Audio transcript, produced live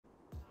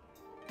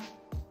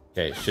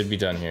Okay, should be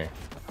done here.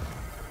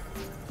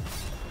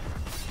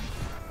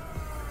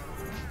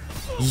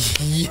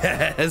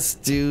 Yes,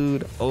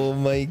 dude. Oh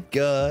my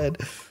god.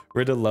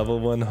 We're to level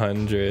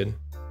 100.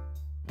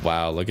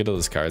 Wow, look at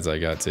those cards I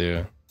got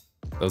too.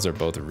 Those are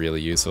both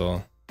really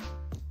useful.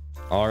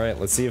 All right,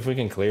 let's see if we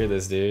can clear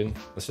this, dude.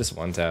 Let's just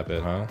one tap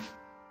it, huh?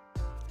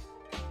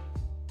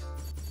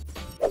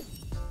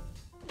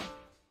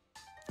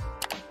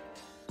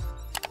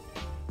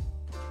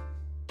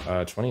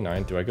 Uh,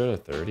 29. Do I go to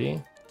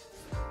 30?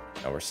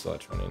 No, we're still at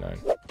 29.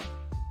 All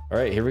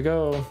right, here we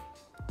go.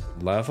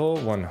 Level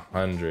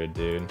 100,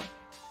 dude.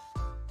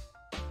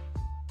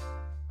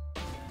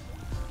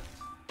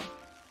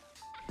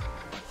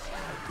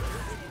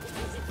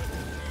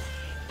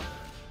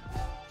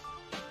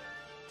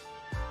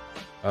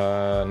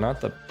 Not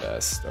the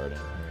best starting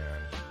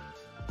hand.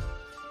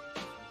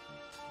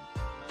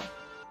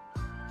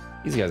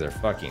 These guys are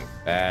fucking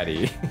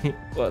batty.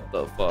 What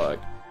the fuck?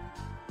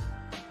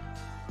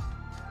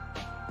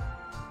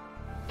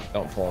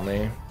 Don't pull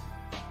me.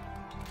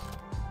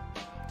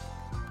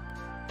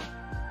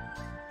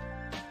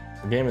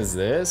 What game is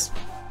this?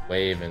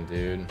 WAVEN,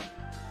 dude.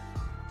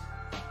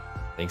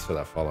 Thanks for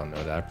that follow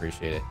note. I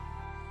appreciate it.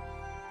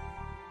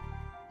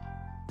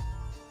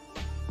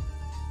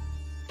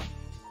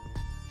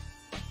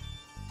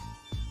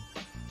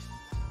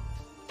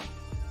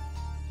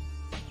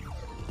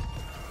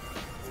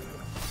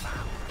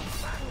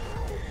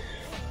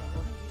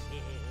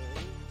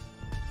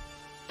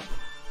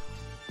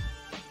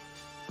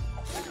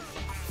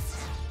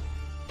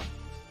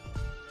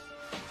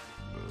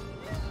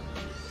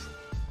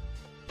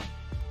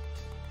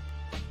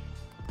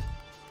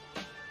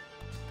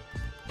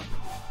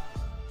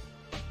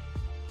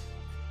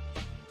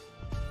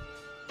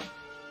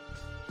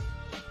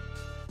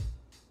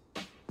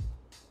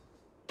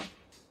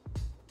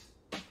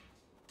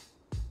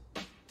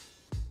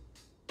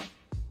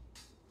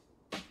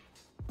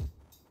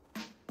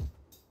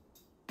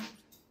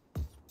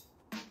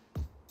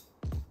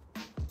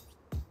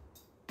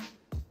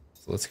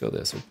 So let's go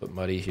this. We'll put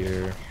Muddy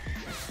here.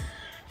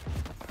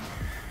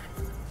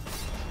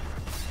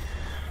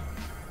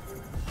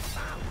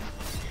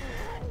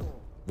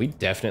 We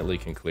definitely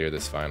can clear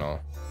this final.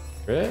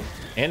 Crit?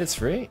 And it's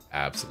free?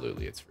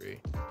 Absolutely, it's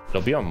free.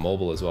 It'll be on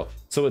mobile as well.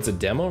 So it's a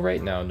demo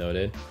right now,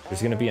 noted.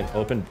 There's gonna be an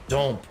open...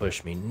 Don't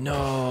push me,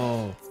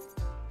 no!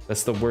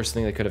 That's the worst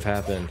thing that could have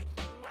happened.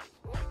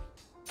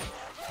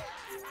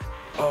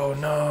 Oh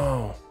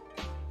no!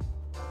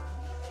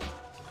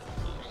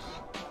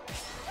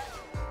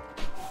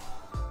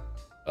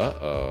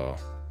 Uh-oh.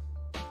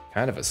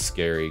 Kind of a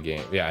scary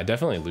game. Yeah, I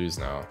definitely lose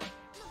now.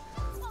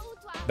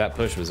 That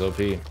push was OP.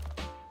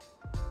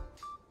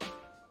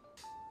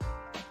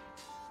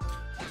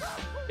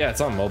 Yeah,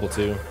 it's on mobile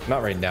too.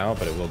 Not right now,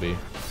 but it will be.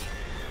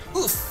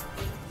 Oof.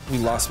 We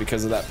lost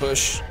because of that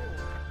push.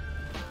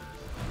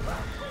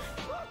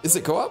 Is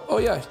it co-op? Oh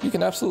yeah, you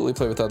can absolutely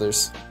play with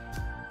others.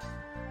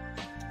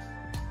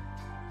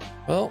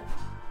 Well,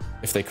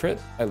 if they crit,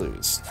 I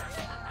lose.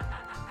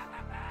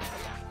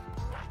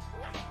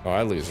 Oh,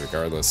 I lose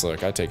regardless.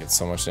 Look, I take it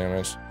so much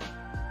damage.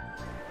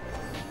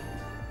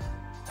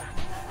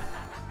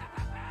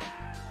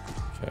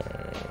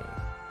 Okay.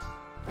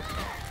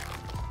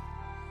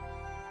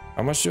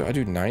 How much do I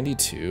do?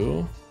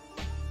 92?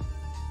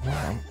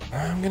 Oh,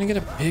 I'm gonna get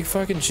a big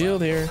fucking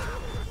shield here.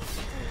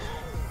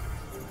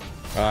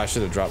 I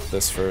should have dropped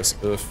this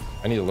first. Oof.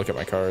 I need to look at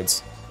my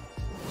cards.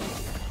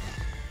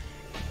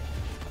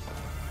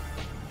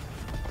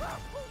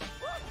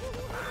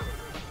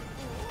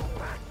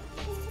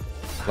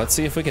 Let's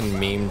see if we can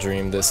meme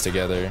dream this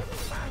together.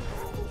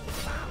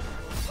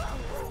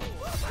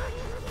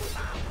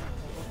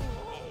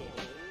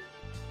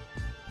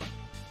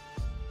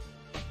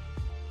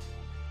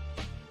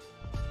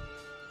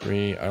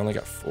 Three. I only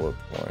got 4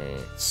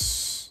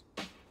 points.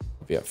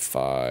 I'll be at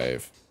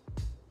 5.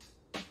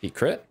 He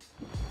crit?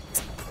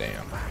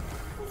 Damn.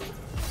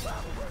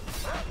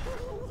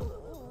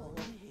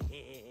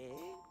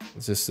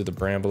 Let's just do the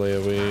Bramble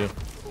AoE.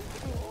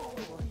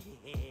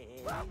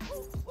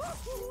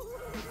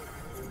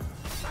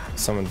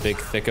 Summon big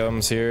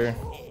thickums here.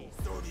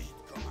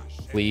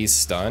 Please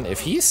stun. If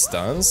he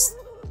stuns,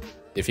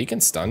 if he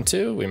can stun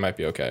too, we might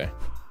be okay.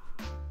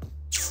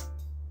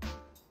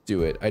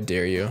 Do it. I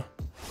dare you.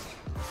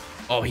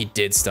 Oh, he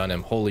did stun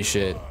him. Holy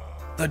shit.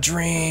 The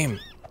dream.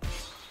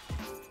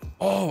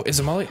 Oh, is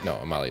Amali? No,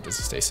 Amali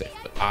doesn't stay safe,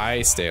 but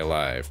I stay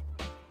alive.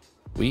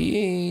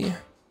 We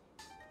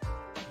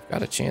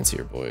got a chance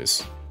here,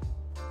 boys.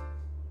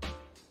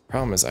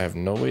 Problem is I have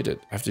no way to, I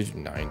have to do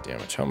 9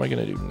 damage. How am I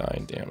gonna do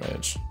 9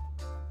 damage?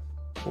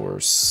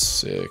 4,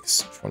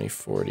 6, 20,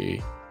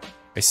 40.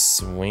 I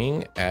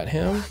swing at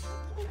him.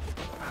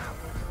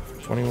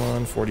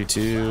 21,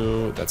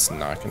 42. That's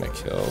not gonna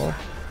kill.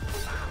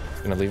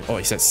 Gonna leave. Oh,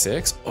 he's at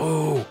 6.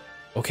 Oh,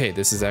 okay.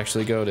 This is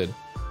actually goated.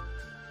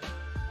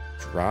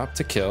 Drop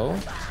to kill.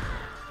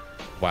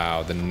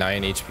 Wow, the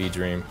 9 HP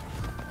dream.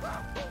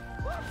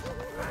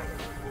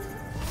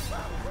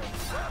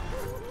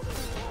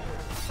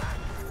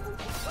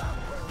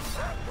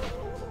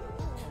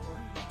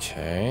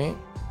 Okay.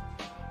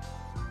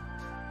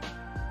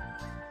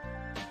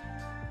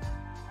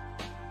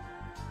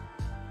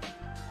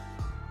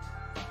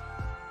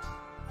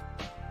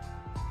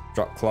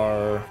 Drop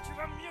Clar.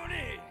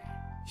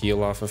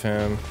 Heal off of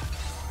him.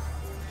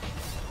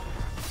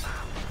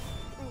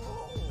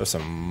 Throw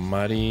some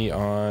muddy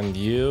on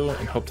you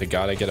and hope to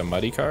God I get a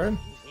muddy card.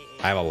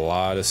 I have a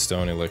lot of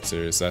stone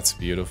elixirs. That's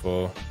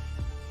beautiful.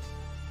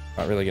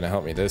 Not really gonna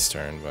help me this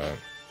turn, but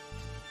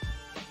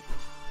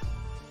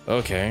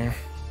okay.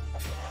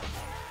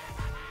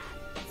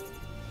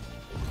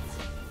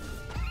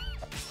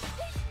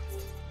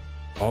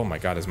 Oh my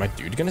God, is my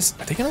dude gonna?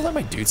 Are they gonna let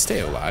my dude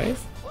stay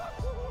alive?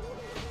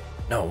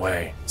 No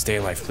way. Stay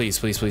alive, please,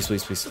 please, please,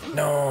 please, please.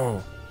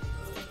 No.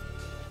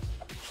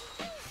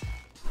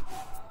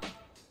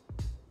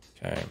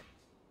 Okay.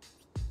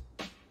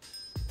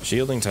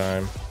 Shielding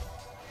time.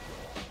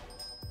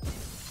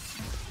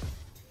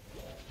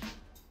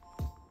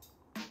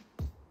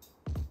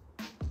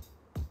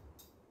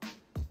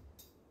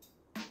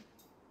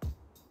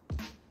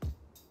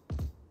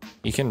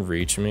 He can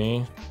reach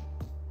me,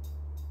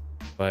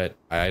 but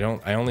I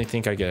only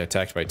think I get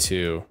attacked by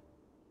 2.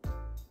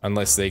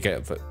 Unless they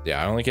get,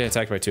 yeah, I only get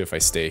attacked by 2 if I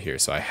stay here,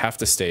 so I have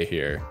to stay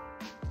here.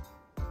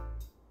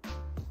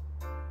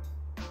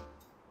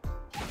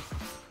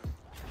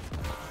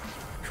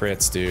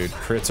 Crits, dude.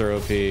 Crits are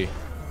OP.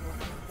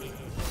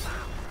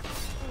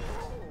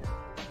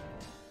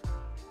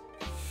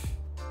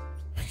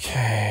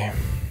 Okay.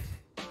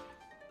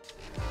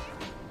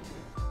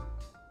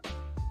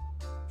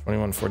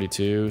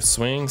 2142.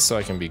 Swing so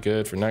I can be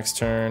good for next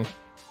turn.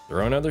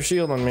 Throw another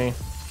shield on me.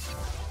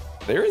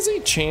 There is a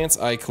chance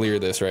I clear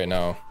this right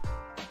now.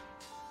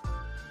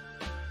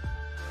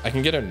 I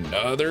can get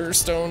another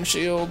stone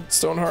shield,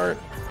 stone heart.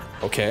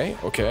 Okay,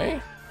 okay.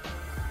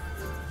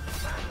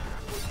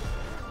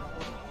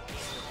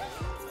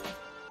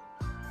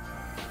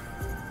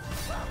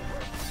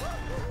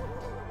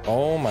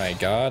 Oh my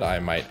God, I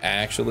might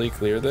actually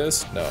clear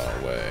this? No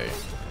way.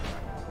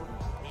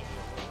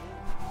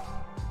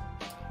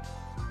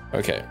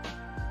 Okay.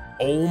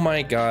 Oh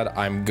my God,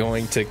 I'm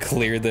going to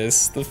clear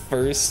this the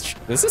first...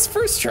 Is this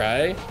first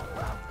try?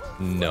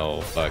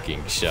 No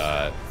fucking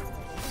shot.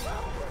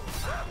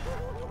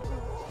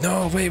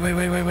 No,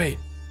 wait.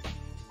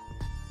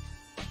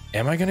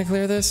 Am I gonna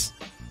clear this?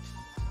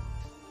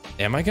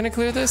 Am I gonna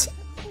clear this?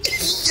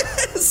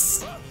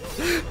 Yes!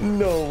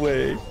 No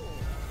way.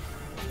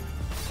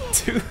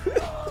 Dude.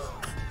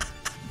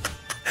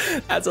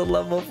 That's a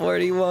level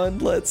 41.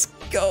 Let's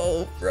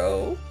go,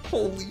 bro.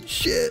 Holy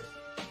shit.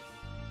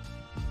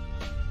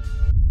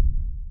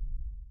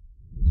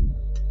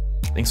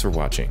 Thanks for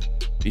watching.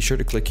 Be sure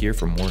to click here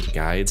for more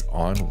guides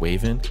on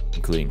WAVEN,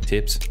 including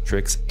tips,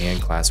 tricks, and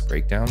class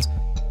breakdowns.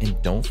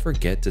 And don't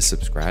forget to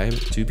subscribe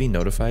to be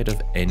notified of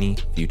any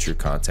future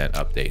content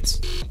updates.